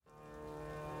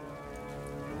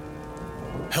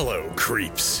Hello,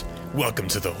 creeps. Welcome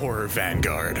to the Horror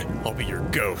Vanguard. I'll be your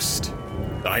ghost.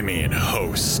 I mean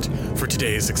host for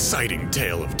today's exciting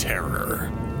tale of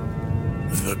terror.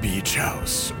 The Beach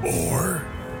House, or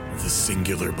the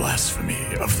singular blasphemy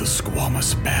of the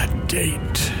Squamous Bad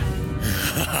Date.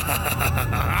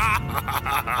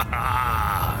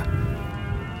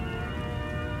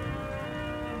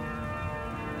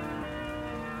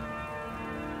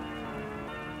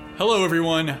 Hello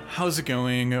everyone, how's it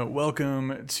going?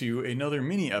 Welcome to another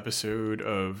mini episode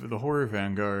of the Horror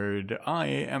Vanguard. I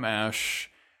am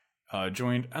Ash,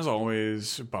 joined as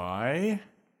always by...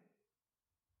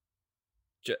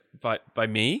 By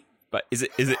me? But is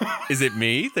it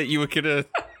me that you were gonna?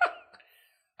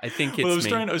 I think it's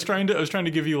me. I was trying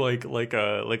to give you like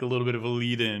a little bit of a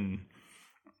lead in,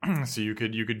 so you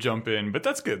could jump in. But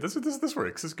that's good. This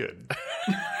works. It's good.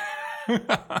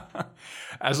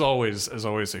 As always,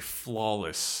 a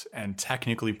flawless and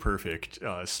technically perfect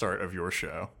start of your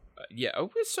show. We're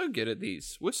so good at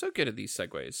these. We're so good at these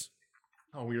segues.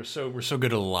 Oh, we're so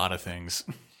good at a lot of things.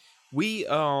 We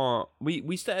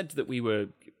said that we were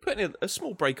putting a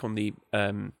small break on the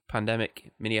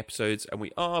pandemic mini episodes,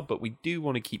 and but we do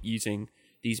want to keep using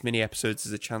these mini episodes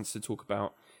as a chance to talk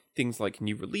about things like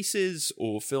new releases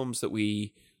or films that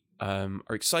we are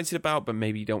excited about, but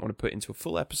maybe don't want to put into a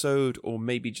full episode, or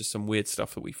maybe just some weird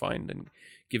stuff that we find and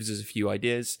gives us a few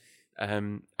ideas.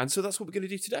 And so that's what we're going to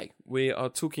do today. We are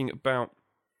talking about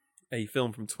a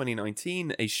film from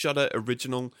 2019, a Shudder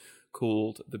original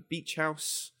called The Beach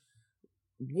House.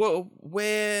 Well,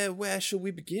 where shall we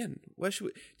begin?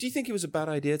 Do you think it was a bad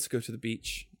idea to go to the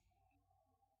beach?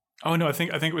 Oh no, I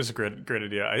think it was a great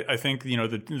idea. I think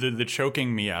the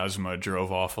choking miasma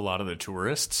drove off a lot of the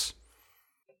tourists.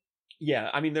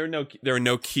 Yeah, I mean there are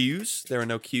no queues. There are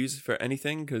no queues for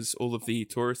anything because all of the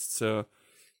tourists are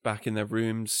back in their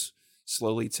rooms,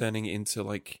 slowly turning into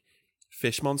like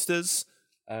fish monsters.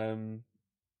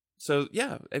 So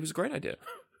yeah, it was a great idea.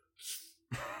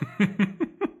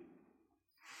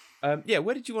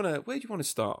 Where did you want to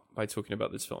start by talking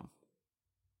about this film?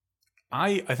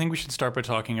 I think we should start by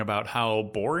talking about how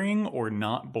boring or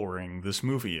not boring this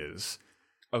movie is.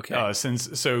 Okay.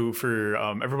 For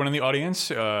everyone in the audience,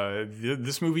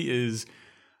 this movie is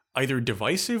either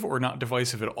divisive or not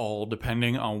divisive at all,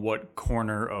 depending on what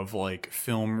corner of like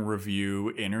film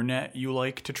review internet you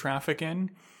like to traffic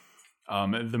in.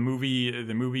 The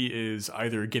movie is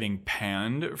either getting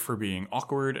panned for being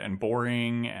awkward and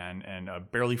boring and a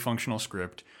barely functional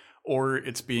script, or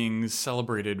it's being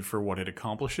celebrated for what it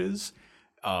accomplishes.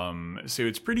 So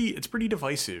it's pretty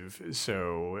divisive.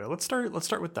 So let's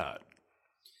start with that.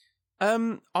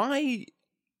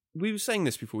 We were saying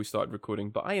this before we started recording,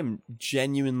 but I am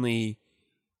genuinely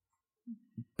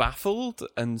baffled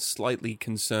and slightly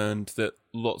concerned that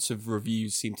lots of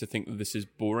reviews seem to think that this is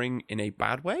boring in a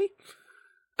bad way.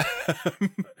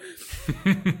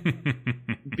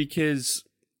 Because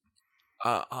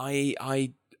I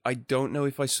don't know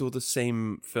if I saw the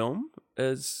same film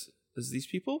as these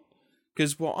people,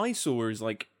 because what I saw is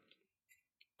like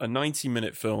a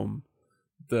 90-minute film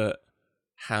that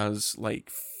has like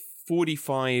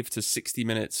 45 to 60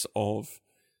 minutes of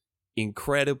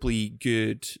incredibly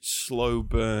good slow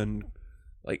burn,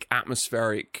 like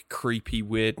atmospheric creepy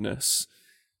weirdness,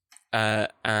 and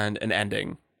an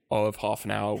ending of half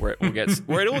an hour where it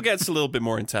all gets a little bit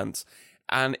more intense,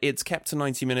 and it's kept to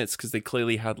 90 minutes because they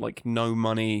clearly had like no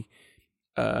money.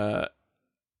 But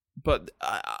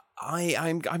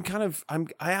I'm kind of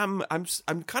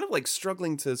like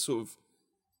struggling to sort of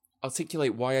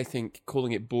articulate why I think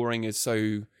calling it boring is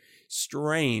so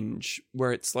strange.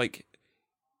 Where it's like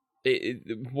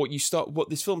what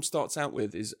this film starts out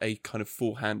with is a kind of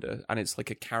four-hander, and it's like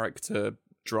a character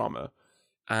drama.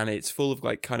 And it's full of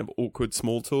like kind of awkward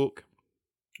small talk,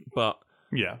 but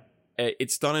yeah,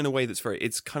 it's done in a way that's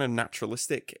it's kind of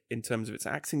naturalistic in terms of its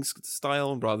acting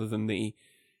style, rather than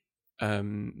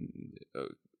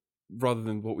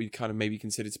what we kind of maybe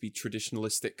consider to be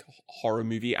traditionalistic horror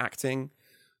movie acting.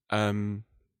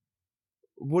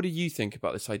 What do you think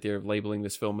about this idea of labeling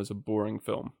this film as a boring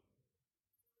film?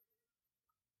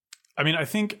 I mean, I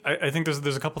think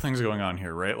there's a couple things going on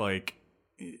here, right? Like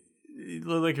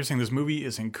you're saying, this movie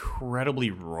is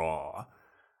incredibly raw,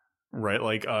 right?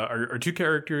 Like our two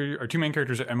main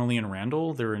characters are Emily and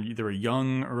Randall. They're a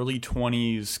young, early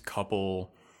 20s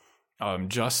couple,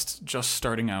 just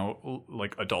starting out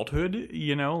like adulthood,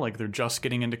 like they're just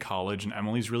getting into college, and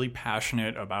Emily's really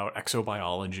passionate about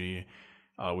exobiology,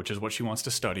 which is what she wants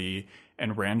to study,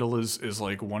 and Randall is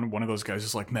like one of those guys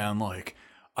who's like, man, like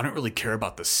I don't really care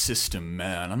about the system,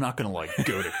 man. I'm not gonna like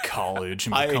go to college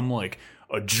and become like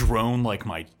a drone like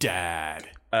my dad.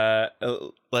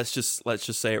 Let's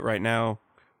just say it right now.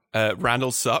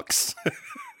 Randall sucks.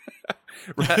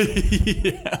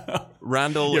 Yeah.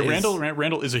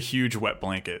 Randall is a huge wet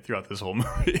blanket throughout this whole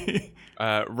movie.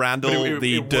 Randall,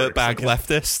 the dirtbag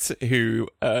leftist who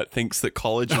thinks that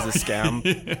college is a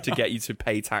scam to get you to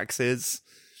pay taxes.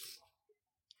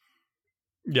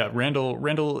 Yeah, Randall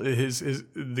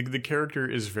the character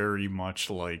is very much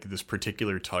like this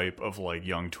particular type of like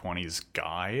young 20s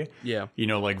guy. Yeah. You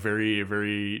know, like very,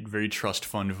 very, very trust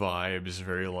fund vibes,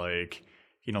 very like,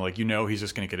 he's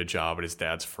just going to get a job at his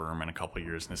dad's firm in a couple of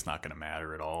years and it's not going to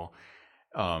matter at all.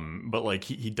 But like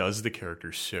he does the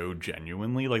character so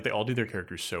genuinely, like they all do their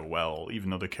characters so well,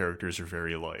 even though the characters are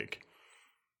very like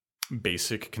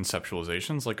basic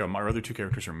conceptualizations. Like our other two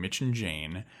characters are Mitch and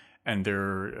Jane, and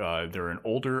they're an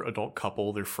older adult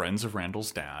couple. They're friends of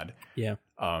Randall's dad. Yeah.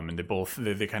 And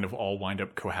they kind of all wind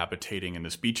up cohabitating in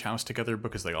this beach house together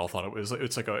because they all thought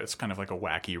it's kind of like a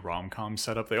wacky rom-com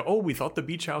setup. We thought the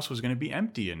beach house was going to be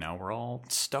empty and now we're all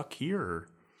stuck here.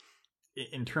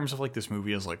 In terms of like this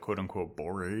movie is like quote unquote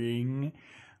boring,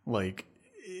 like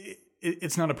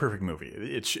it's not a perfect movie.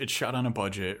 It's shot on a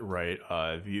budget, right?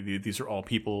 These are all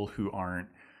people who aren't,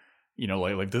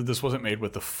 this wasn't made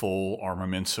with the full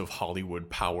armaments of Hollywood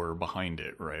power behind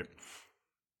it, right?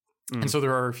 And so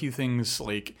there are a few things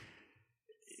like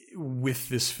with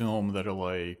this film that are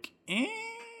like,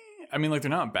 I mean, like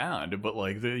they're not bad, but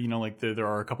like there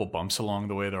are a couple bumps along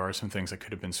the way. There are some things that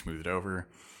could have been smoothed over.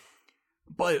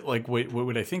 But like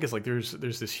what I think is like there's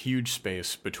this huge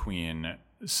space between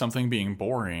something being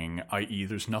boring, i.e.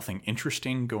 there's nothing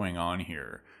interesting going on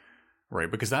here. Right,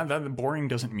 because that boring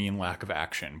doesn't mean lack of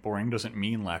action. Boring doesn't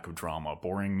mean lack of drama.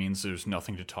 Boring means there's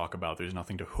nothing to talk about. There's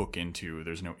nothing to hook into.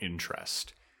 There's no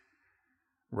interest.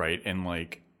 Right, and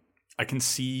like I can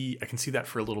see that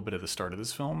for a little bit at the start of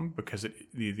this film because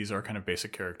these are kind of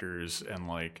basic characters, and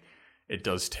like it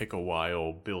does take a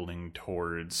while building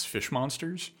towards fish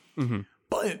monsters. Mm-hmm.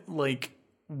 But like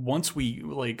once we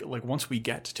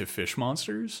get to fish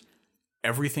monsters,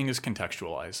 everything is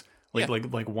contextualized.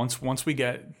 Like once we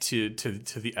get to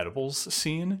the edibles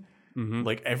scene, mm-hmm.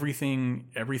 like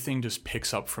everything just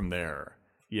picks up from there,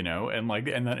 and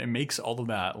then it makes all of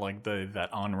that like that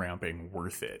on-ramping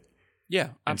worth it. Yeah,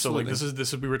 absolutely. And so like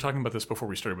this is we were talking about this before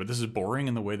we started, but this is boring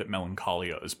in the way that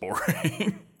Melancholia is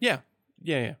boring. Yeah.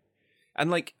 And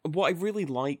like what I really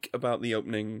like about the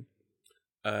opening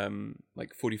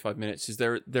like 45 minutes is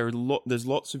there's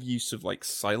lots of use of like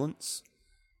silence,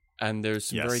 and there's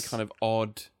some very kind of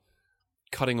odd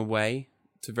cutting away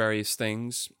to various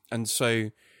things. And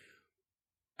so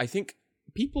I think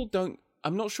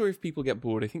I'm not sure if people get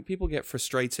bored. I think people get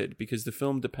frustrated because the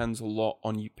film depends a lot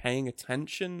on you paying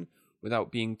attention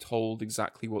without being told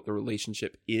exactly what the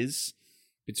relationship is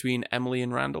between Emily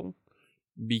and Randall,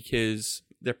 because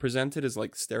they're presented as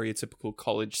like stereotypical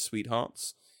college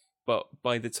sweethearts. But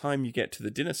by the time you get to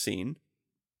the dinner scene,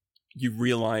 you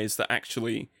realize that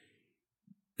actually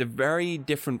they're very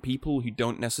different people who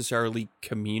don't necessarily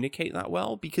communicate that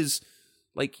well, because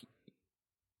like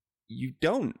you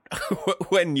don't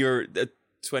when you're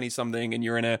 20-something and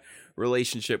you're in a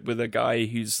relationship with a guy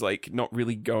who's like not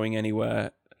really going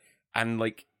anywhere, and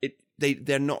like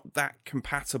they're not that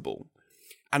compatible,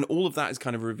 and all of that is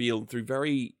kind of revealed through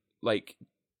very like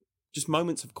just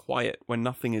moments of quiet when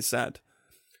nothing is said.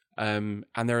 And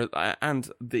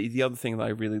the other thing that I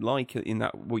really like in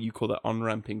that what you call that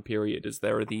on-ramping period is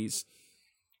there are these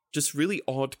just really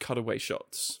odd cutaway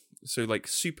shots. So like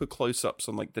super close-ups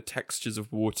on like the textures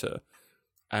of water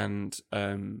and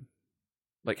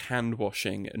like hand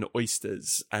washing and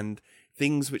oysters and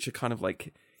things which are kind of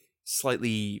like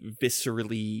slightly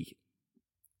viscerally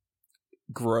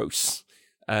gross.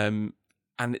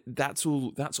 And that's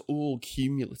all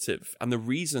cumulative. And the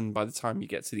reason by the time you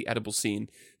get to the edible scene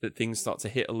that things start to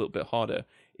hit a little bit harder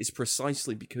is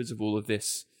precisely because of all of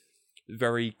this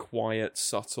very quiet,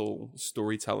 subtle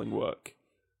storytelling work.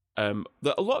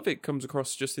 That a lot of it comes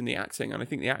across just in the acting, and I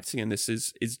think the acting in this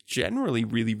is generally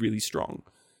really, really strong.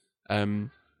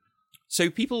 So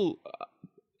people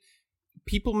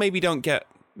maybe don't get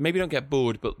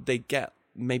bored, but they get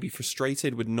maybe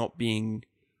frustrated with not being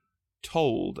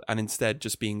told and instead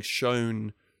just being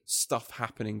shown stuff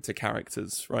happening to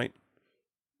characters, right?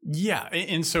 Yeah,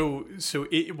 and so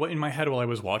in my head while I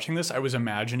was watching this, I was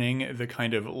imagining the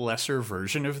kind of lesser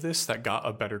version of this that got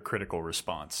a better critical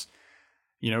response.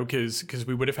 Because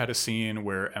we would have had a scene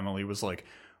where Emily was like,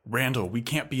 Randall, we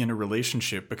can't be in a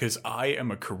relationship because I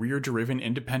am a career-driven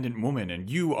independent woman and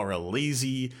you are a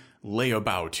lazy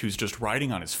layabout who's just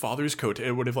riding on his father's coat.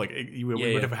 It would have we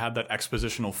would have had that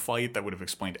expositional fight that would have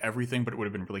explained everything, but it would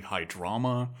have been really high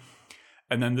drama.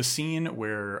 And then the scene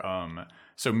where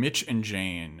so Mitch and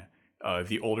Jane,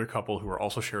 the older couple who are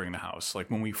also sharing the house,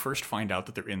 like when we first find out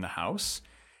that they're in the house,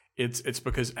 it's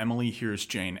because Emily hears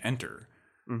Jane enter.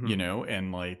 You know,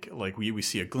 and like we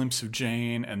see a glimpse of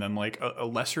Jane, and then like a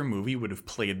lesser movie would have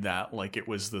played that like it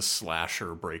was the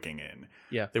slasher breaking in.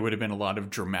 Yeah. There would have been a lot of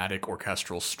dramatic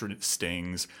orchestral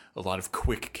stings, a lot of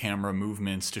quick camera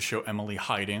movements to show Emily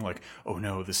hiding, like, oh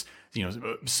no, this, you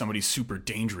know, somebody super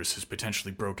dangerous has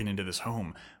potentially broken into this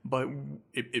home. But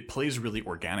it plays really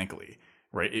organically.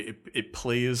 Right, it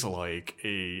plays like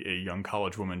a young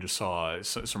college woman just saw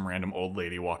some random old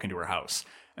lady walk into her house,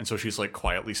 and so she's like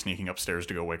quietly sneaking upstairs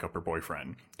to go wake up her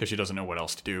boyfriend because she doesn't know what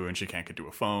else to do and she can't get to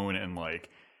a phone, and like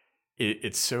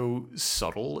it's so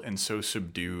subtle and so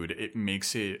subdued, it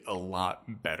makes it a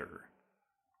lot better.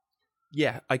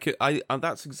 Yeah,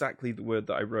 that's exactly the word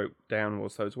that I wrote down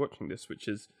whilst I was watching this, which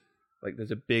is like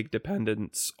there's a big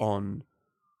dependence on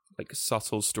like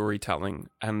subtle storytelling,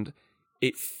 and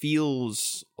it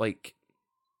feels like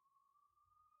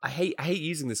I hate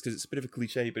using this because it's a bit of a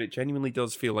cliche, but it genuinely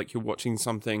does feel like you're watching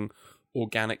something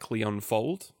organically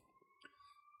unfold.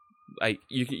 Like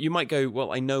you might go,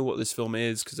 well, I know what this film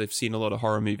is because I've seen a lot of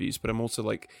horror movies, but I'm also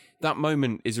like, that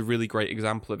moment is a really great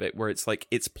example of it, where it's like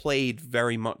it's played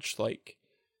very much like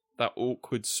that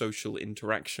awkward social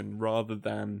interaction rather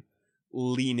than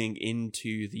leaning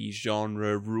into the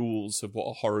genre rules of what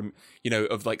a horror, you know,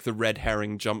 of like the red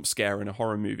herring jump scare in a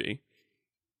horror movie.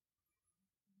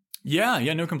 Yeah,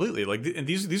 no, completely. Like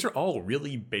these are all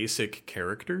really basic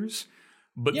characters,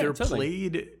 but they're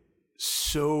played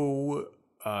so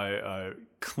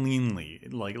cleanly.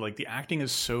 Like the acting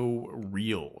is so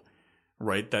real,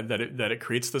 right? That it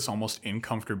creates this almost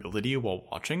uncomfortability while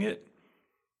watching it.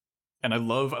 And I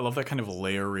love that kind of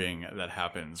layering that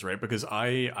happens, right? Because I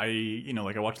you know,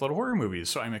 like I watch a lot of horror movies,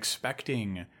 so I'm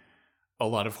expecting a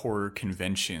lot of horror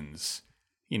conventions,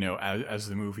 you know, as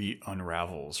the movie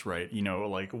unravels, right? You know,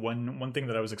 like one thing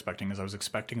that I was expecting is I was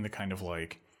expecting the kind of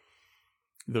like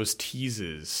those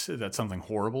teases that something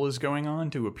horrible is going on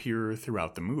to appear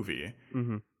throughout the movie.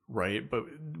 Right, but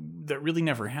that really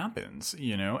never happens.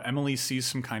 You know, Emily sees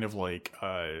some kind of like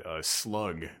a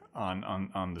slug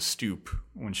on the stoop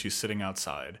when she's sitting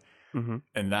outside,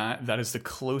 and that is the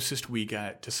closest we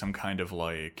get to some kind of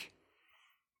like,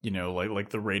 you know,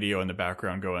 like the radio in the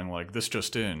background going like, this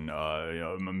just in, you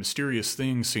know, a mysterious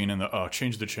thing seen in the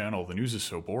change the channel, the news is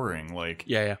so boring. Like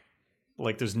yeah,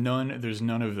 like there's none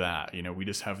of that. You know, we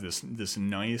just have this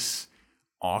nice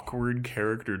awkward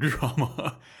character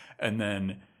drama, and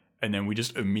then we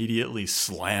just immediately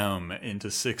slam into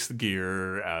sixth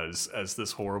gear as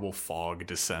this horrible fog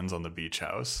descends on the beach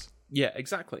house. Yeah,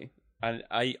 exactly. And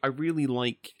I really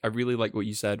like what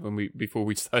you said before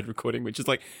we started recording, which is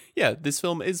like, yeah, this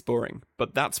film is boring,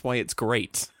 but that's why it's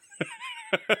great.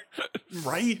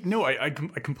 Right? No, I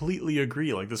completely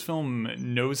agree. Like this film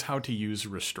knows how to use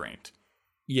restraint.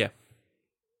 Yeah.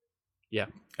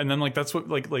 And then like that's what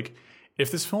like if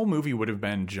this full movie would have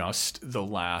been just the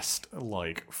last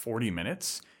like 40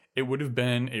 minutes, it would have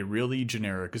been a really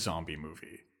generic zombie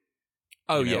movie.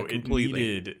 Oh, you know,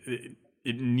 completely.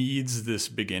 It needs this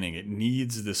beginning. It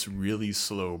needs this really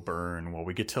slow burn while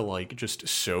we get to like just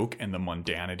soak in the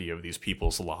mundanity of these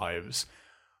people's lives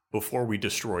before we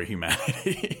destroy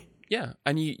humanity. Yeah,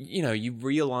 and you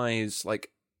realize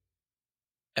like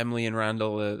Emily and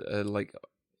Randall are like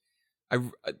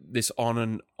this on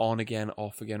and on again,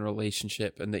 off again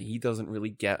relationship, and that he doesn't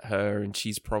really get her, and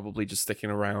she's probably just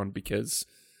sticking around because,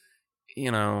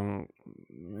 you know,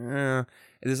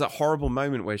 there's that horrible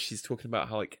moment where she's talking about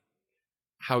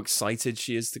how excited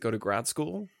she is to go to grad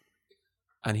school,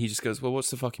 and he just goes, well,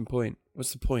 what's the fucking point?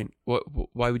 What's the point?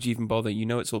 Why would you even bother? You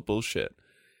know it's all bullshit.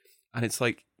 And it's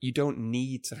like, you don't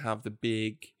need to have the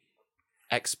big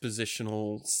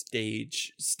expositional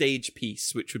stage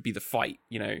piece, which would be the fight,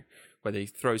 you know, where they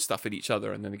throw stuff at each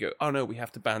other and then they go, oh no, we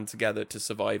have to band together to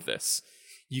survive this.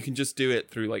 You can just do it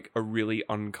through like a really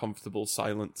uncomfortable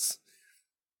silence.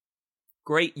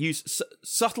 Great use.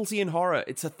 Subtlety in horror,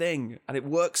 it's a thing, and it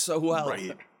works so well.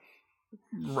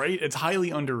 Right. It's highly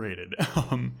underrated.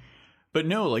 But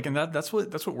no, like, and that's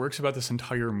what works about this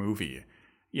entire movie.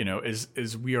 You know,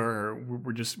 is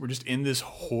we're just in this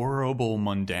horrible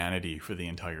mundanity for the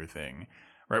entire thing,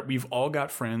 right? We've all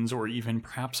got friends, or even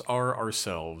perhaps are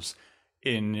ourselves,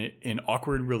 in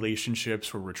awkward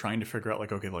relationships where we're trying to figure out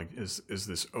like, okay, like is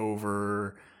this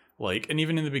over? Like, and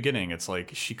even in the beginning, it's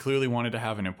like she clearly wanted to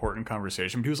have an important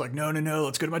conversation, but he was like, no,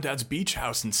 let's go to my dad's beach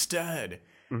house instead.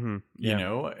 Mm-hmm. You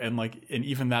know, and like, and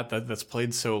even that's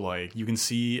played so like you can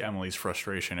see Emily's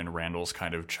frustration and Randall's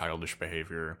kind of childish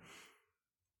behavior.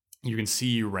 you can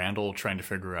see Randall trying to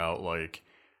figure out like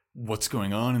what's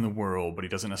going on in the world, but he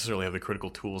doesn't necessarily have the critical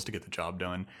tools to get the job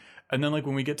done. And then like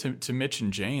when we get to Mitch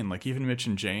and Jane, like even Mitch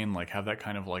and Jane like have that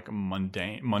kind of like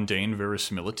mundane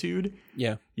verisimilitude.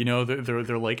 Yeah. You know,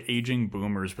 they're like aging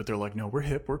boomers, but they're like, no, we're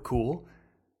hip, we're cool.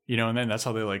 You know, and then that's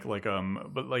how they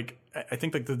but like I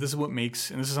think like this is what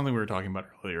makes, and this is something we were talking about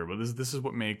earlier, but this is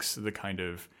what makes the kind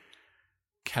of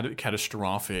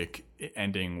catastrophic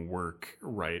ending work,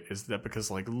 right? Is that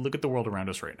because like look at the world around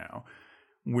us right now.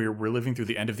 We're living through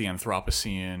the end of the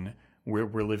Anthropocene.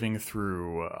 We're living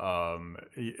through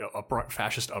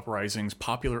fascist uprisings,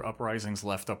 popular uprisings,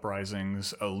 left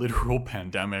uprisings, a literal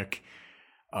pandemic,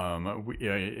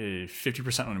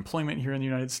 50% unemployment here in the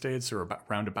United States, or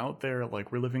roundabout there.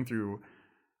 Like we're living through,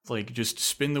 like just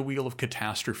spin the wheel of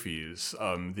catastrophes.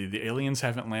 The aliens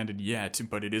haven't landed yet,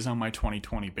 but it is on my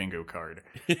 2020 bingo card,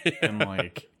 and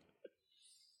like.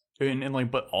 And like,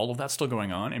 but all of that's still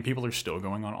going on, and people are still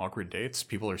going on awkward dates.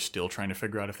 People are still trying to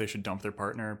figure out if they should dump their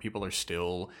partner. People are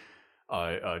still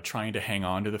trying to hang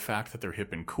on to the fact that they're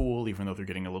hip and cool, even though they're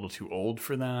getting a little too old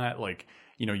for that. Like,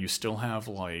 you know, you still have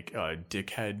like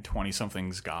dickhead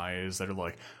 20-somethings guys that are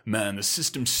like, man, the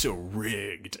system's so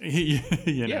rigged.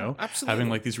 you know, absolutely. Having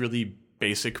like these really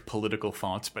basic political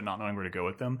thoughts, but not knowing where to go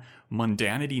with them.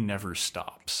 Mundanity never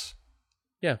stops.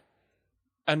 Yeah.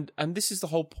 And this is the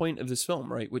whole point of this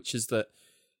film, right? Which is that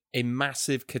a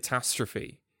massive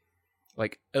catastrophe,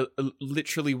 like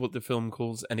literally what the film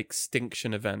calls an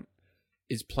extinction event,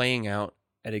 is playing out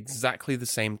at exactly the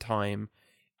same time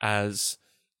as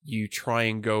you try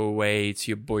and go away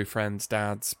to your boyfriend's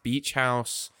dad's beach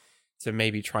house to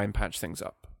maybe try and patch things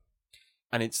up.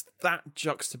 And it's that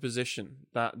juxtaposition,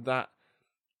 that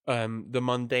the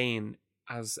mundane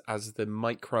as the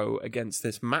micro against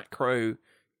this macro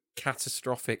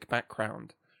catastrophic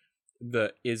background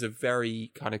that is a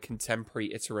very kind of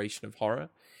contemporary iteration of horror.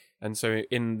 And so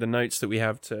in the notes that we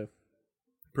have to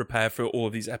prepare for all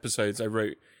of these episodes, I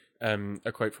wrote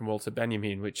a quote from Walter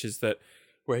Benjamin, which is that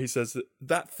where he says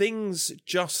that things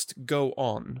just go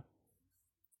on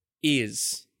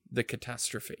is the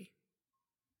catastrophe.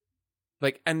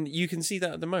 Like, and you can see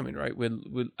that at the moment, right?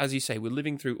 We're as you say, we're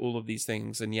living through all of these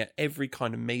things, and yet every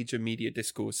kind of major media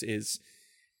discourse is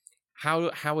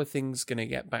how are things going to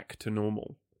get back to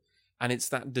normal? And it's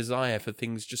that desire for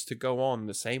things just to go on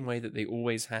the same way that they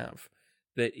always have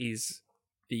that is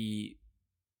the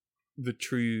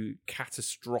true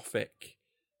catastrophic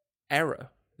error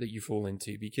that you fall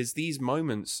into, because these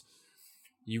moments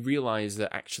you realize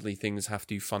that actually things have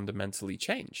to fundamentally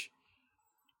change.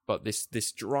 But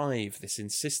this drive, this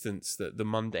insistence that the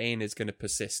mundane is going to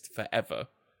persist forever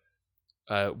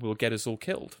will get us all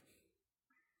killed.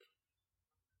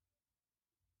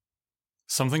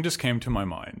 Something just came to my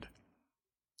mind.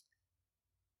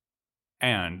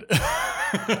 And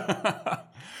but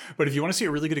if you want to see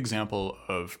a really good example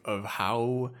of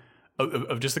how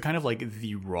of just the kind of like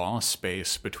the raw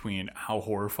space between how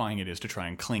horrifying it is to try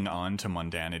and cling on to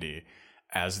mundanity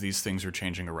as these things are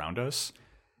changing around us,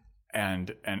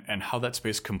 and how that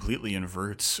space completely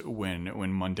inverts when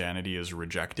mundanity is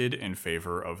rejected in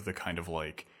favor of the kind of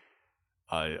like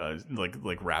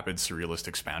rapid surrealist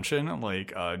expansion.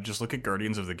 Like just look at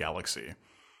Guardians of the Galaxy.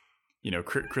 You know,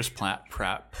 Chris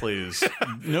Pratt plays.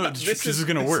 No, this is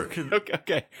going to work.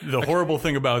 Okay. The horrible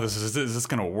thing about this is it's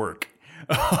going to work.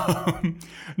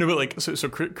 No, but like so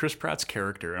Chris Pratt's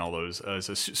character and all those is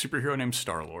a superhero named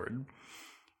Star-Lord.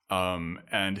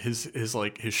 And his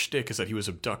shtick is that he was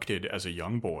abducted as a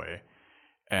young boy,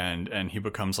 and he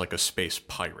becomes like a space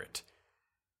pirate.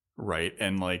 Right.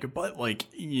 And like, but like,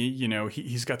 you know,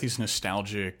 he's got these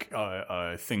nostalgic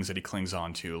things that he clings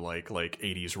on to, like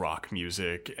 80s rock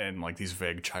music and like these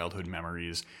vague childhood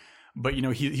memories. But, you know,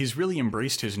 he's really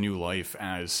embraced his new life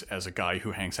as a guy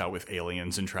who hangs out with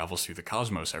aliens and travels through the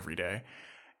cosmos every day.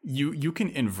 You can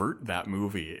invert that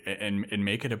movie and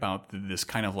make it about this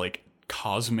kind of like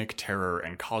cosmic terror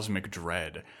and cosmic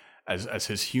dread as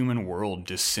his human world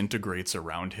disintegrates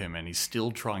around him, and he's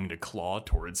still trying to claw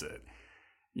towards it.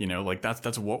 You know, like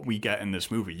that's what we get in this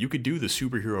movie. You could do the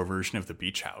superhero version of The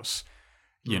Beach House,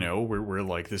 you know, where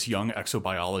like this young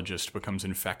exobiologist becomes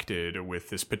infected with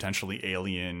this potentially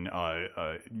alien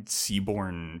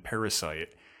seaborne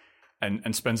parasite,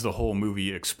 and spends the whole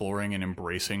movie exploring and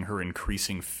embracing her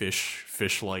increasing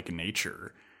fish-like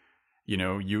nature. You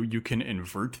know, you can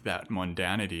invert that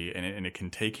mundanity, and it can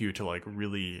take you to like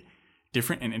really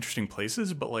different and interesting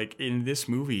places. But like in this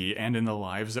movie and in the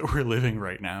lives that we're living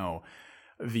right now,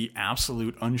 the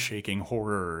absolute unshaking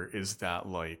horror is that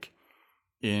like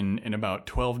in about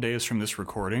 12 days from this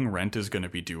recording, rent is going to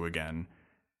be due again.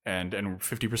 and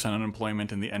 50%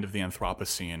 unemployment and the end of the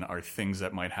Anthropocene are things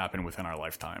that might happen within our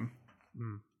lifetime.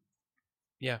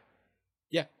 Yeah.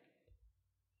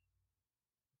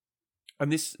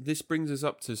 And this brings us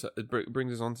on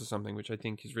to something which I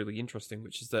think is really interesting,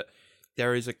 which is that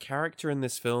there is a character in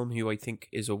this film who I think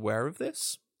is aware of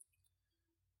this,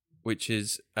 which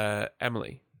is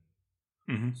Emily.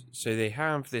 Mm-hmm. So they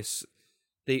have this.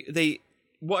 They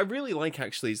what I really like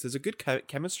actually is there's a good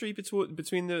chemistry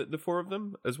between the four of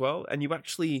them as well, and you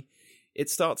actually,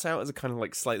 it starts out as a kind of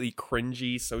like slightly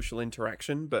cringy social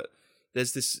interaction, but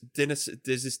there's this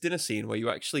dinner scene where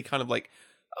you actually kind of like,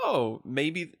 oh,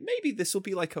 maybe this will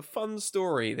be like a fun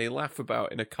story they laugh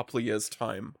about in a couple of years'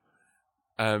 time.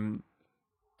 And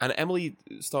Emily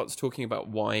starts talking about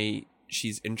why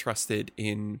she's interested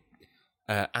in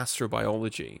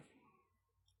astrobiology.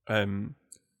 And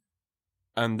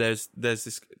there's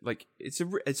this like it's a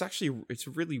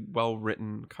really well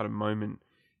written kind of moment,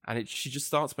 and she just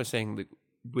starts by saying that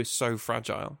we're so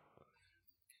fragile.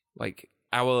 Like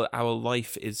our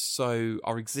life is so,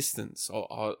 our existence,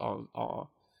 our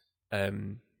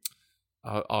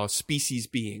species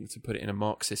being, to put it in a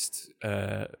Marxist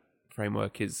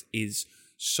framework, is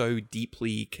so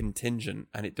deeply contingent,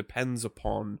 and it depends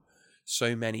upon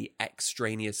so many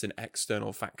extraneous and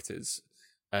external factors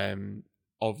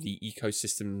of the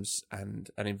ecosystems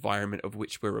and an environment of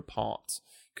which we're a part.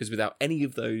 Because without any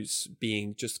of those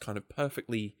being just kind of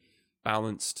perfectly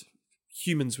balanced,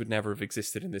 humans would never have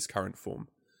existed in this current form.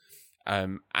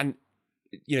 And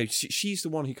you know, she's the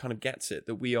one who kind of gets it,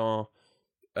 that we are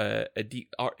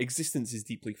our existence is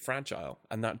deeply fragile,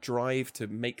 and that drive to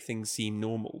make things seem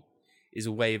normal is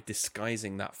a way of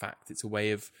disguising that fact. It's a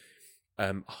way of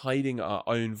hiding our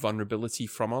own vulnerability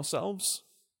from ourselves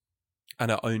and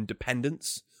our own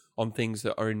dependence on things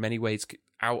that are in many ways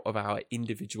out of our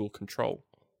individual control.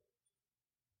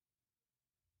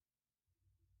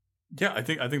 Yeah, I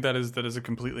think that is a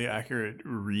completely accurate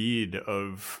read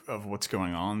of what's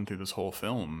going on through this whole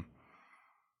film.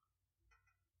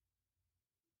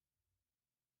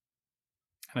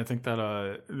 And I think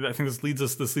this leads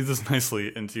us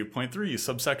nicely into point 3,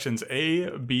 subsections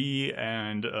A, B,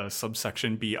 and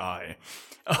subsection BI.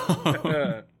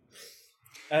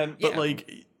 But like,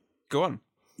 go on.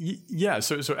 Yeah,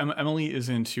 so Emily is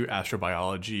into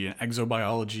astrobiology and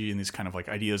exobiology and these kind of like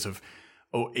ideas of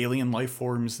alien life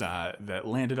forms that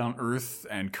landed on Earth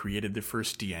and created the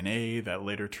first DNA that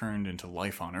later turned into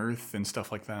life on Earth and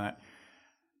stuff like that.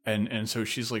 And so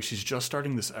she's just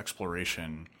starting this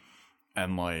exploration,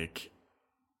 and like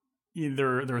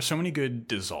there are so many good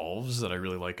dissolves that I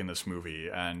really like in this movie,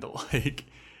 and like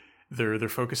they're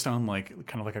focused on like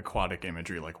kind of like aquatic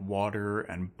imagery, like water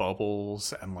and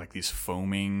bubbles and like these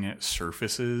foaming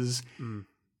surfaces.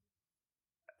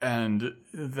 And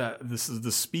that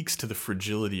this speaks to the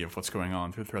fragility of what's going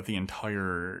on throughout the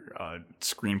entire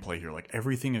screenplay here. Like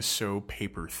everything is so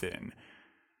paper thin.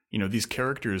 You know, these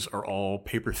characters are all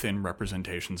paper thin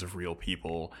representations of real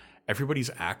people. Everybody's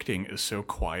acting is so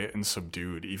quiet and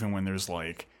subdued, even when there's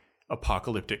like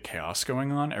apocalyptic chaos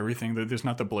going on. Everything, there's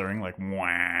not the blaring like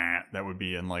wah that would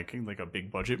be in like a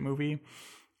big budget movie.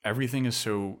 Everything is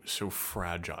so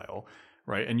fragile,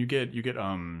 right? And you get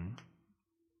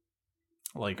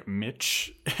like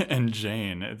Mitch and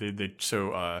Jane.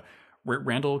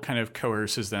 Randall kind of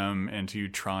coerces them into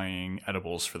trying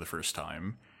edibles for the first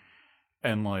time,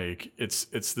 and like it's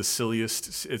the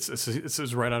silliest.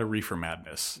 It's right out of Reefer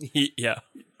Madness. Yeah.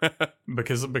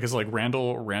 because like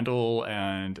Randall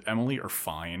and Emily are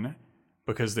fine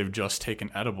because they've just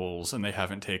taken edibles, and they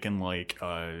haven't taken like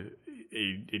a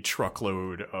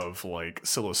truckload of like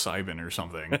psilocybin or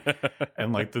something.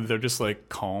 And like they're just like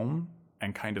calm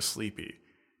and kind of sleepy,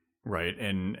 right?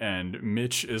 And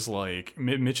Mitch is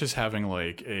having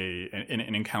like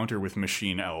an encounter with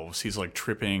machine elves. He's like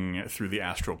tripping through the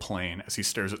astral plane as he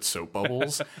stares at soap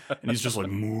bubbles, and he's just like,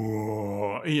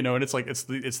 you know. And it's like it's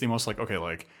the most like, okay,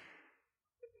 like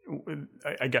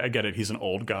I get it. He's an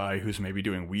old guy who's maybe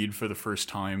doing weed for the first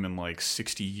time in like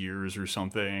 60 years or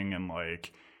something, and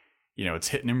like, you know, it's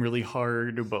hitting him really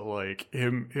hard. But like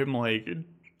him like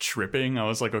tripping, I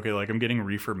was like, okay, like I'm getting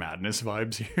Reefer Madness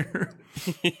vibes here.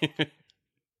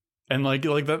 And like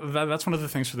that's one of the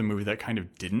things for the movie that kind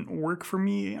of didn't work for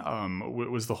me.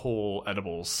 Was the whole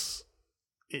edibles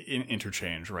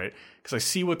interchange, right? Because I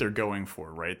see what they're going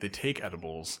for, right? They take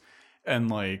edibles,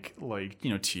 and like you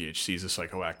know, THC is a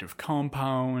psychoactive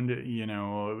compound, you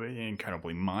know,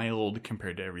 incredibly mild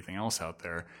compared to everything else out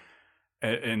there.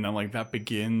 And then like that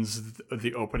begins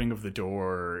the opening of the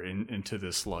door into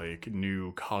this like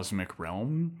new cosmic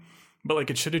realm. But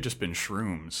like it should have just been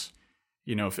shrooms.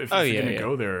 You know, if you're gonna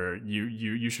go there,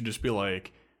 you should just be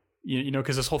like, You know,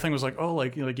 because this whole thing was like, oh,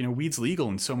 weed's legal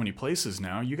in so many places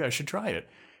now. You guys should try it.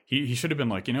 He should have been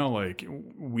like,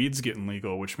 weed's getting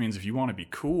legal, which means if you want to be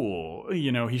cool,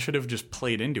 he should have just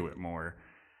played into it more.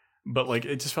 But like,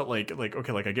 it just felt like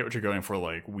okay, like I get what you're going for.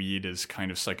 Like, weed is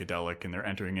kind of psychedelic, and they're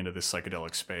entering into this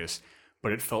psychedelic space.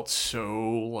 But it felt so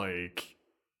like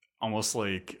almost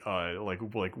like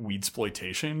weed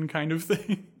exploitation kind of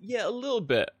thing. Yeah, a little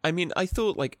bit. I mean, I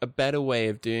thought like a better way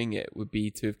of doing it would be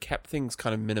to have kept things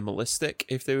kind of minimalistic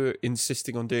if they were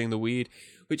insisting on doing the weed,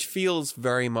 which feels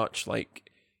very much like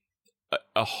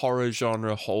a horror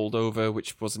genre holdover,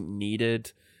 which wasn't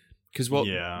needed. Because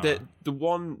the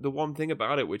one thing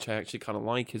about it, which I actually kind of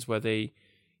like, is where they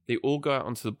all go out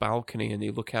onto the balcony and they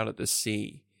look out at the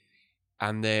sea,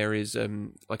 and there is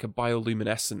like a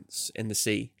bioluminescence in the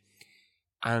sea,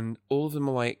 and all of them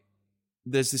are like,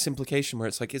 there's this implication where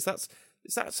it's like, is that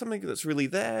something that's really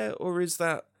there, or is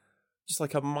that just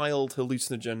like a mild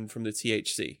hallucinogen from the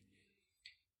THC?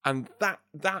 And that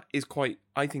is quite,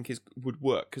 I think, would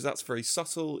work, because that's very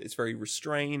subtle, it's very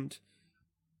restrained.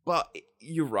 But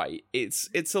you're right, it's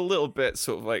a little bit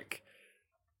sort of like,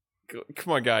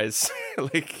 come on, guys,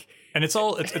 like. And it's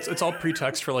all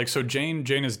pretext for like, so Jane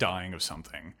is dying of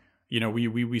something.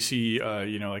 We see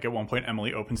like at one point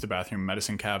Emily opens the bathroom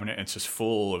medicine cabinet and it's just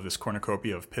full of this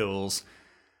cornucopia of pills,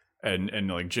 and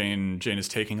like Jane is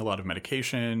taking a lot of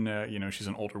medication. She's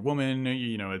an older woman.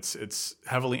 It's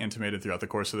heavily intimated throughout the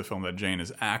course of the film that Jane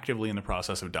is actively in the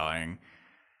process of dying.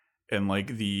 And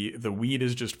like the weed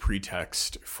is just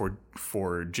pretext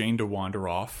for Jane to wander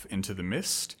off into the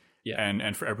mist,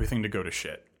 and for everything to go to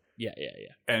shit. Yeah.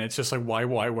 And it's just like, why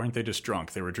weren't they just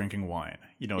drunk? They were drinking wine.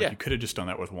 You could have just done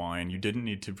that with wine. You didn't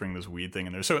need to bring this weed thing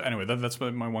in there. So anyway, that's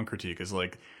my one critique is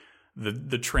like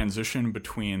the transition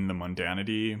between the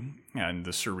mundanity and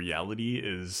the surreality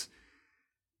is,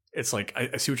 it's like,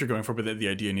 I see what you're going for, but the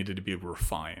idea needed to be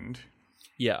refined.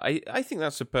 Yeah, I think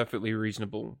that's a perfectly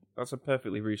reasonable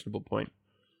point.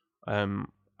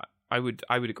 I would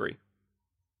agree.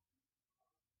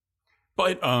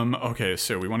 But okay,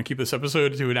 so we want to keep this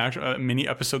episode to an actual mini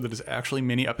episode that is actually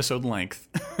mini episode length.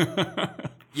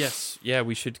 Yes, yeah,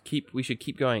 we should keep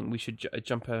going. We should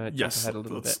jump ahead a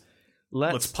little bit.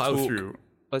 Let's plow through.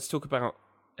 Let's talk about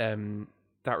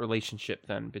that relationship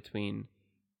then between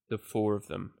the four of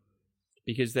them.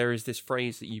 Because there is this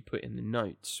phrase that you put in the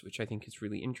notes, which I think is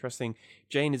really interesting.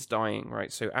 Jane is dying,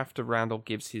 right? So after Randall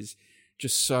gives his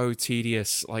just so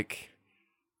tedious, like,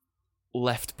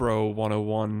 left bro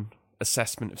 101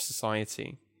 assessment of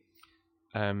society,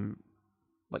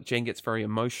 like Jane gets very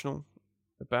emotional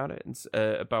about it, and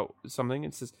about something,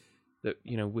 and says that,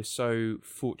 we're so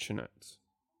fortunate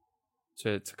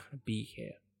to kind of be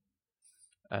here.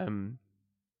 And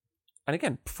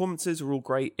again, performances are all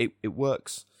great. It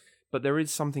works. But there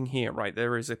is something here, right?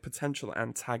 There is a potential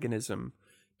antagonism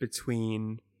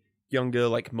between younger,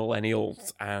 like,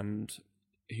 millennials and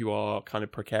who are kind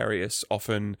of precarious,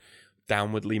 often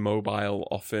downwardly mobile,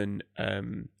 often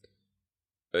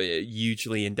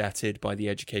hugely indebted by the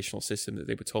educational system that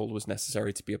they were told was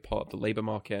necessary to be a part of the labor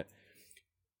market,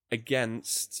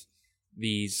 against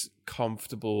these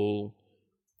comfortable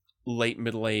late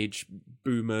middle-age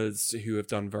boomers who have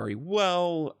done very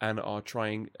well and are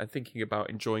thinking about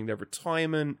enjoying their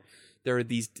retirement. There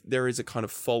is a kind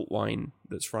of fault line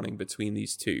that's running between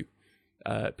these two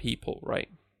people, right?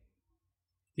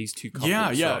 These two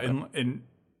couples. Yeah, and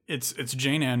it's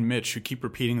Jane and Mitch who keep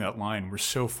repeating that line. We're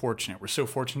so fortunate. We're so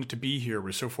fortunate to be here.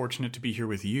 We're so fortunate to be here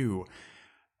with you.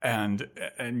 And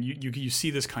you see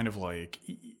this kind of like,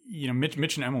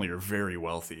 Mitch and Emily are very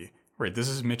wealthy. Right, this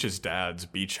is Mitch's dad's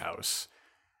beach house.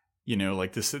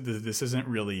 Like this isn't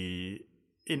really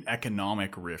an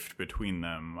economic rift between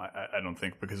them. I don't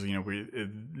think, because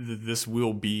this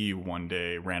will be one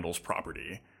day Randall's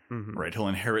property. Mm-hmm. Right, he'll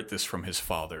inherit this from his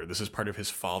father. This is part of his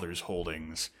father's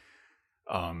holdings.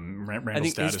 Randall's I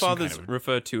think dad his is father's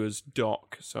referred to as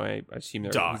Doc, so I assume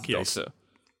they're Doc, yes. Doctor.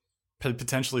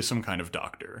 Potentially some kind of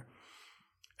doctor.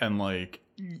 And like,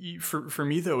 for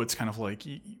me though, it's kind of like,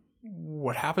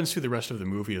 what happens through the rest of the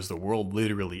movie is the world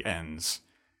literally ends,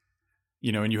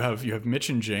 and you have Mitch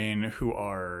and Jane who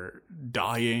are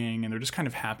dying and they're just kind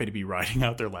of happy to be riding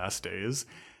out their last days.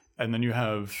 And then you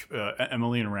have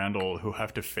Emily and Randall who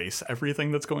have to face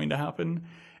everything that's going to happen.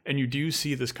 And you do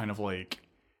see this kind of like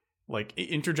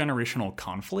intergenerational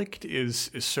conflict is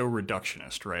so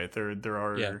reductionist, right? There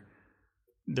are, yeah.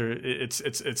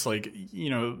 It's like,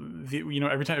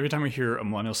 every time we hear a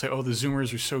millennial say, oh, the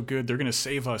Zoomers are so good, they're going to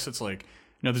save us. It's like,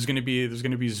 no, there's going to be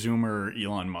Zoomer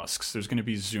Elon Musks. There's going to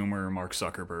be Zoomer Mark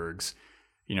Zuckerbergs.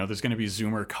 There's going to be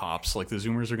Zoomer cops. Like, the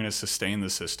Zoomers are going to sustain the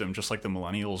system just like the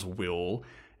millennials will.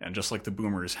 and just like the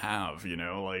boomers have, you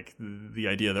know, like the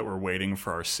idea that we're waiting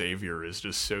for our savior is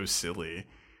just so silly.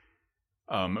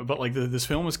 But like this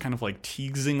film is kind of like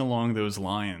teasing along those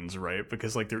lines, right?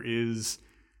 Because like there is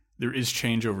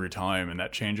change over time, and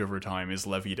that change over time is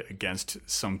levied against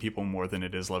some people more than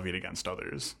it is levied against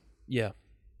others. Yeah.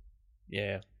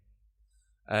 Yeah.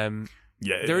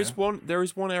 Yeah. There is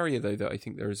one area though that I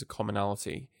think there is a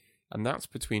commonality, and that's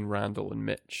between Randall and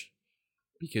Mitch,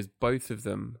 because both of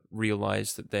them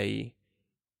realize that they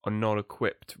are not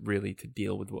equipped really to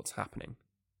deal with what's happening.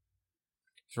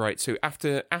 Right. So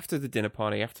after the dinner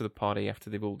party, after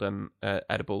they've all done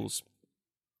edibles,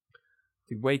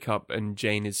 they wake up and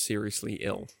Jane is seriously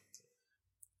ill.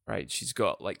 Right. She's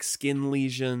got like skin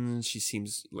lesions. She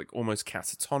seems like almost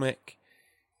catatonic,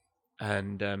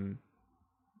 and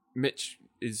Mitch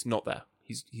is not there.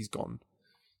 He's gone.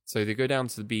 So they go down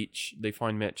to the beach. They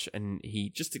find Mitch, and he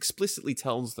just explicitly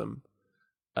tells them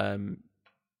that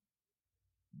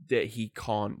he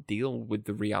can't deal with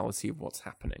the reality of what's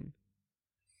happening.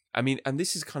 I mean, and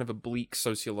this is kind of a bleak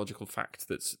sociological fact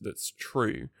that's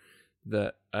true,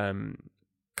 that heterosexual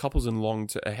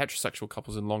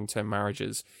couples in long-term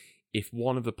marriages, if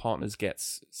one of the partners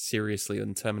gets seriously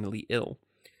and terminally ill,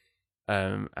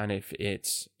 and if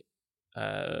it's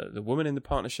the woman in the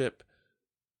partnership,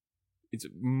 it's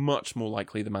much more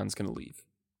likely the man's going to leave.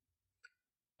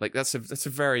 Like that's a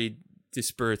very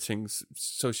dispiriting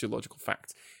sociological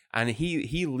fact, and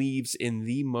he leaves in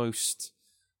the most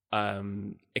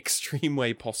extreme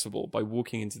way possible by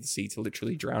walking into the sea to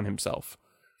literally drown himself.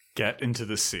 Get into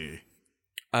the sea.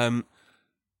 And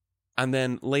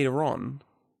then later on,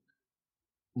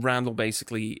 Randall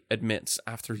basically admits,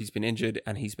 after he's been injured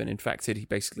and he's been infected, he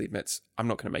basically admits, "I'm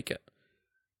not going to make it.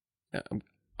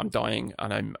 I'm dying,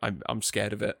 and I'm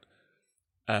scared of it."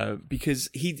 Because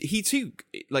he too,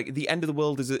 like, the end of the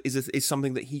world is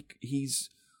something that he's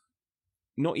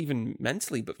not even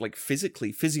mentally, but like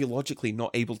physiologically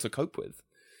not able to cope with.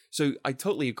 So I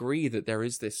totally agree that there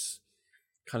is this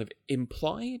kind of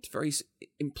implied, very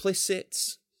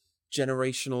implicit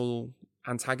generational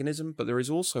antagonism, but there is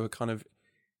also a kind of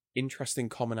interesting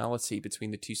commonality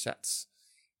between the two sets,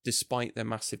 despite their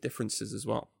massive differences as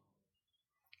well.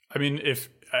 I mean, if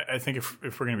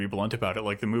we're going to be blunt about it,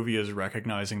 like, the movie is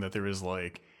recognizing that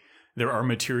there are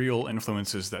material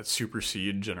influences that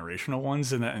supersede generational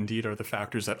ones, and that indeed are the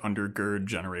factors that undergird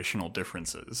generational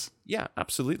differences. Yeah,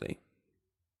 absolutely.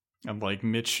 And like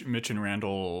Mitch and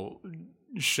Randall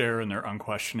share in their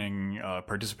unquestioning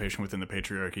participation within the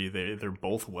patriarchy. They're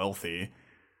both wealthy,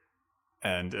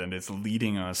 and it's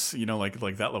leading us, you know, like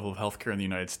that level of healthcare in the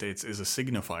United States is a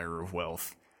signifier of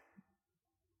wealth.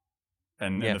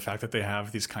 And the fact that they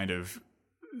have these kind of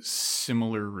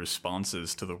similar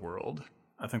responses to the world,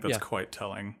 I think that's quite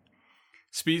telling.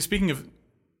 Speaking of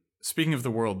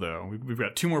the world, though, we've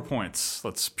got 2 more points.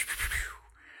 Let's.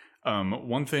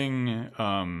 One thing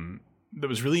that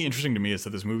was really interesting to me is that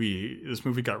this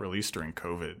movie got released during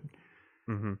COVID,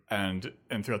 and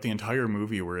throughout the entire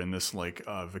movie, we're in this like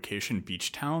vacation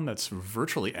beach town that's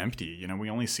virtually empty. You know,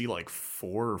 we only see like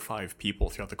 4 or 5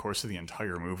 people throughout the course of the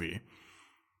entire movie.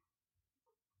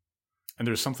 And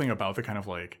there's something about the kind of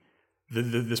like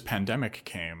this pandemic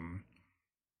came,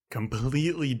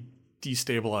 completely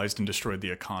destabilized and destroyed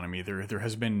the economy. There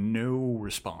has been no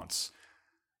response.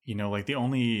 You know, like the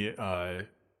only kind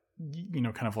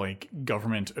of like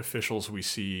government officials we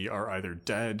see are either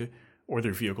dead or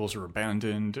their vehicles are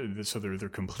abandoned, so they're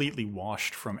completely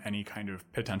washed from any kind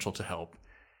of potential to help.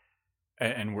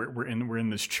 And we're in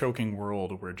this choking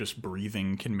world where just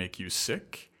breathing can make you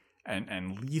sick,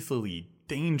 and lethally,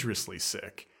 dangerously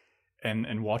sick.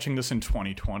 And watching this in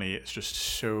 2020 is just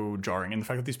so jarring. And the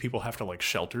fact that these people have to like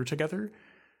shelter together,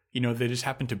 you know, they just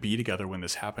happened to be together when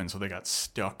this happened, so they got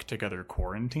stuck together,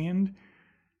 quarantined.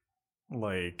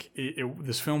 Like,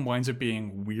 this film winds up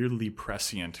being weirdly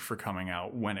prescient for coming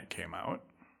out when it came out.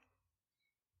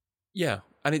 Yeah,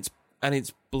 and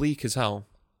it's bleak as hell.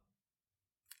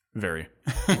 Very.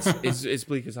 it's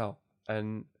bleak as hell,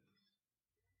 and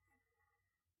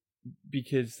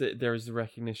because there is the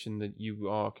recognition that you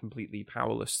are completely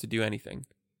powerless to do anything.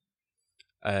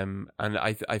 And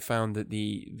I found that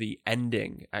the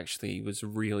ending actually was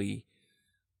really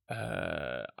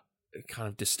kind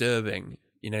of disturbing.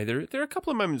 You know, there are a couple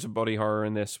of moments of body horror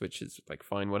in this, which is like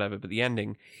fine, whatever, but the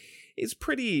ending is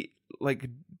pretty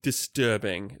like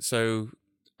disturbing. So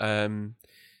the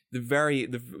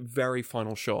very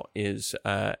final shot is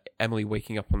Emily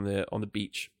waking up on the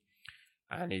beach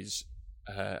and is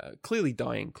clearly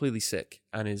dying, clearly sick,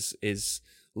 and is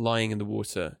lying in the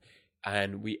water.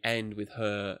 And we end with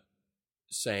her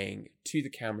saying to the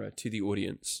camera, to the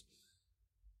audience,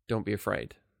 "Don't be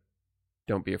afraid.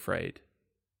 don't be afraid,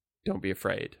 don't be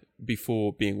afraid,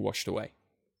 before being washed away.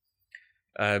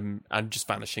 And just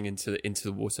vanishing into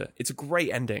the water. It's a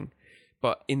great ending,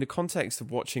 but in the context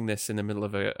of watching this in the middle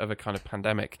of a kind of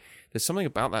pandemic, there's something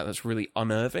about that that's really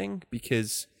unnerving,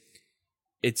 because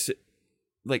it's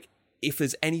like, if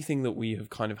there's anything that we have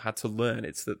kind of had to learn,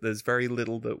 it's that there's very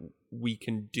little that we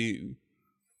can do.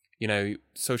 You know,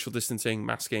 social distancing,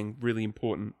 masking, really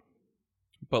important,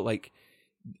 but like,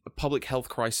 a public health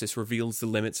crisis reveals the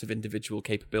limits of individual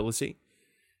capability.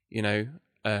 You know,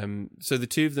 so the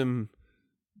two of them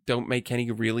don't make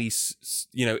any really,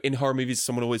 you know, in horror movies,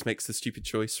 someone always makes the stupid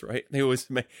choice, right? You always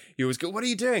go, what are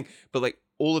you doing? But like,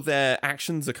 all of their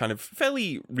actions are kind of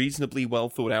fairly reasonably well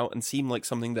thought out and seem like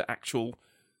something that actual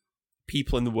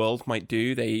people in the world might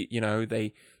do. They, you know,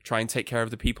 they try and take care of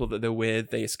the people that they're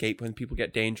with. They escape when people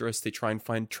get dangerous. They try and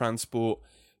find transport.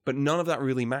 But none of that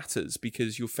really matters,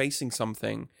 because you're facing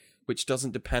something which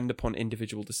doesn't depend upon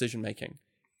individual decision making.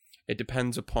 It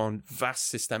depends upon vast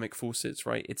systemic forces,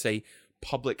 right? It's a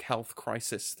public health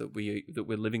crisis that we're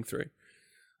living through.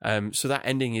 So that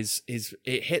ending is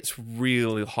it hits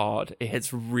really hard. It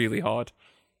hits really hard.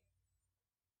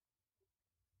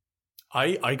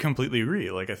 I completely agree.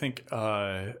 Like, I think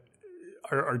our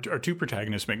two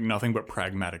protagonists make nothing but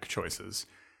pragmatic choices.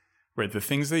 Right, the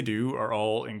things they do are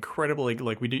all incredibly,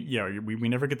 like, we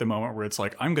never get the moment where it's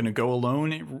like, I'm going to go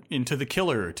alone into the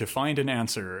killer to find an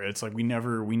answer. It's like we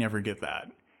never get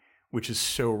that, which is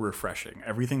so refreshing.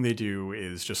 Everything they do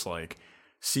is just like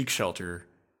seek shelter,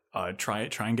 try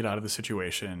and get out of the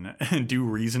situation, and do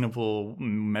reasonable,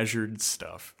 measured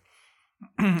stuff.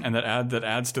 And that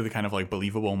adds to the kind of like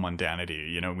believable mundanity.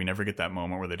 You know, we never get that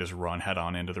moment where they just run head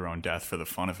on into their own death for the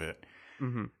fun of it.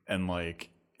 Mm-hmm. And like,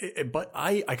 but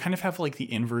I kind of have like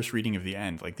the inverse reading of the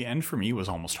end. Like, the end for me was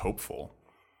almost hopeful,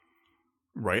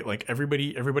 right? Like,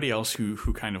 everybody else who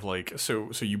kind of like,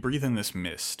 so you breathe in this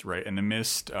mist, right? And the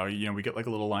mist, you know, we get like a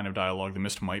little line of dialogue. The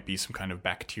mist might be some kind of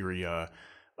bacteria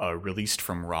released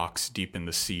from rocks deep in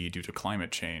the sea due to climate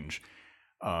change.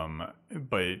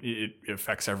 But it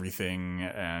affects everything,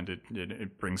 and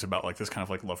it brings about like this kind of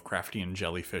like Lovecraftian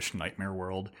jellyfish nightmare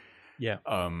world. Yeah.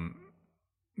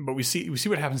 But we see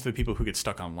what happens to the people who get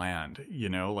stuck on land. You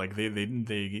know, like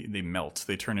they melt.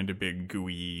 They turn into big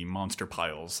gooey monster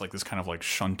piles, like this kind of like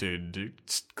shunted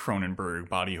Cronenberg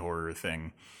body horror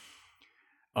thing.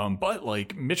 But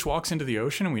like, Mitch walks into the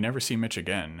ocean and we never see Mitch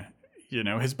again. You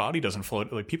know, his body doesn't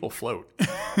float. Like, people float.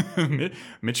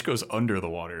 Mitch goes under the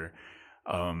water.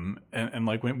 And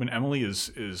like when Emily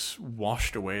is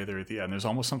washed away there at the end, there's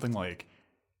almost something like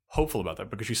hopeful about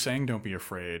that, because she's saying don't be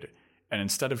afraid. And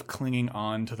instead of clinging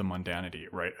on to the mundanity,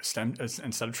 right?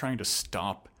 Instead of trying to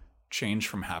stop change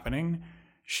from happening,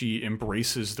 she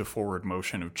embraces the forward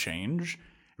motion of change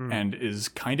and is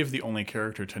kind of the only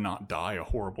character to not die a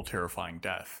horrible, terrifying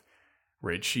death,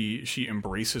 right? She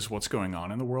embraces what's going on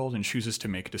in the world and chooses to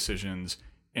make decisions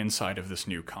inside of this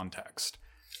new context,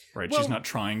 right? Well, she's not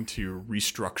trying to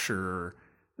restructure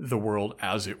the world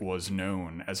as it was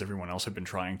known, as everyone else had been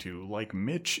trying to, like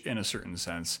Mitch in a certain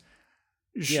sense.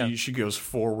 She goes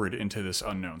forward into this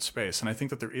unknown space. And I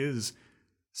think that there is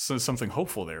something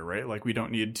hopeful there, right? Like, we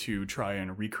don't need to try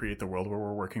and recreate the world where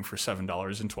we're working for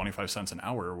 $7.25 an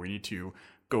hour. We need to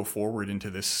go forward into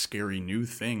this scary new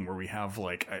thing where we have,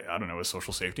 like, I don't know, a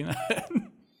social safety net.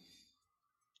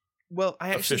 Well, I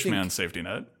actually a fishman safety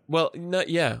net. Well, no,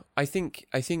 yeah. I think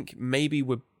maybe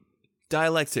we're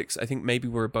dialectics. I think maybe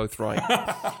we're both right.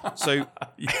 So,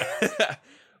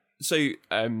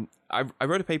 I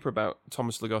wrote a paper about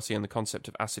Thomas Ligotti and the concept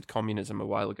of acid communism a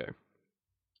while ago.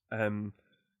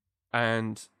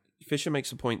 And Fisher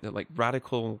makes a point that like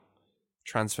radical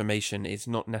transformation is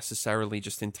not necessarily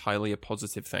just entirely a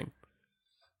positive thing,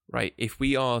 right? If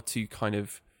we are to kind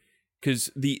of,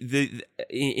 because the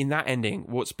in that ending,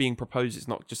 what's being proposed is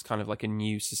not just kind of like a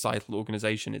new societal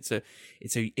organization. It's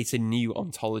a new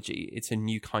ontology. It's a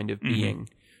new kind of being.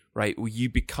 Right, where you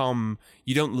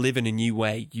don't live in a new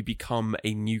way, you become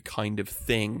a new kind of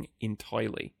thing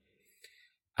entirely.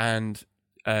 And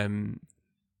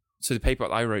so the paper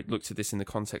that I wrote looked at this in the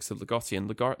context of Ligotti, and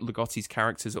Ligotti's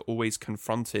characters are always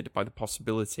confronted by the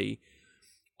possibility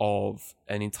of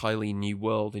an entirely new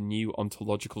world, a new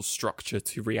ontological structure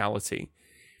to reality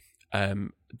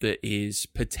that is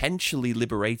potentially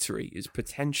liberatory, is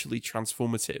potentially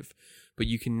transformative, but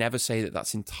you can never say that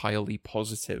that's entirely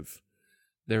positive.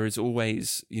 There is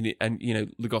always,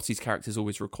 Ligotti's characters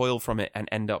always recoil from it and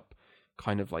end up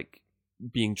kind of like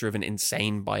being driven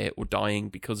insane by it or dying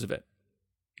because of it.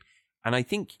 And I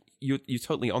think you're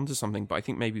totally onto something, but I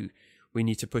think maybe we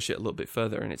need to push it a little bit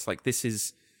further. And it's like, this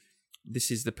is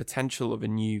the potential of a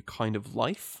new kind of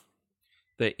life.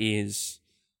 that is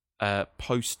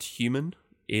post-human,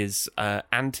 is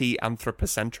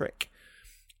anti-anthropocentric.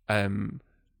 And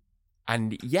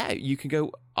yeah, you can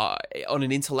go on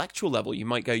an intellectual level, you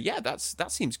might go, yeah, that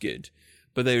seems good.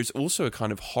 But there's also a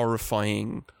kind of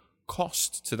horrifying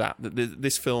cost to that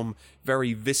this film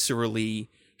very viscerally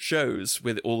shows,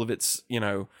 with all of its,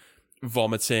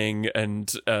 vomiting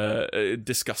and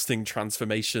disgusting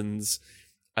transformations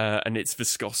and its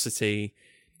viscosity.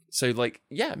 So, like,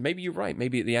 yeah, maybe you're right.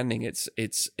 Maybe at the ending, it's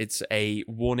a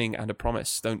warning and a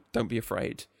promise. Don't be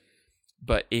afraid.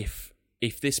 But if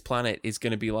this planet is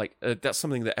going to be like, that's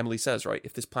something that Emily says, right?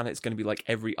 If this planet is going to be like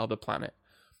every other planet,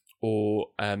 or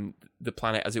the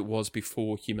planet as it was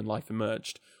before human life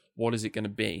emerged, what is it going to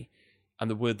be? And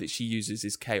the word that she uses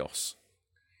is chaos.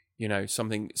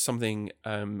 Something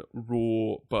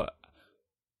raw, but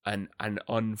and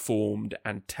unformed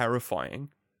and terrifying,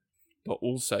 but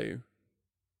also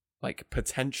like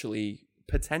potentially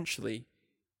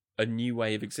a new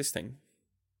way of existing.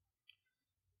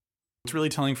 What's really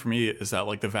telling for me is that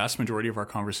like the vast majority of our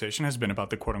conversation has been about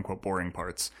the quote unquote boring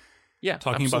parts. Yeah,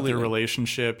 talking absolutely. about their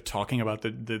relationship, talking about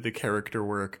the character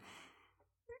work.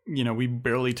 We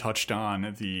barely touched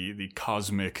on the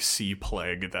cosmic sea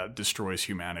plague that destroys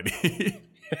humanity.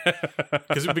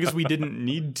 because we didn't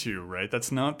need to, right?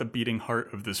 That's not the beating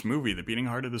heart of this movie. The beating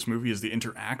heart of this movie is the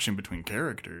interaction between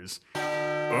characters.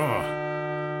 Ugh.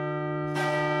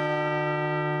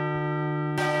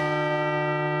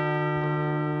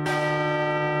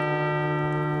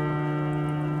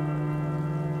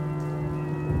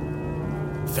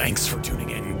 Thanks for tuning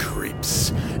in,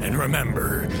 creeps. And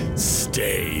remember,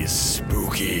 stay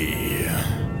spooky.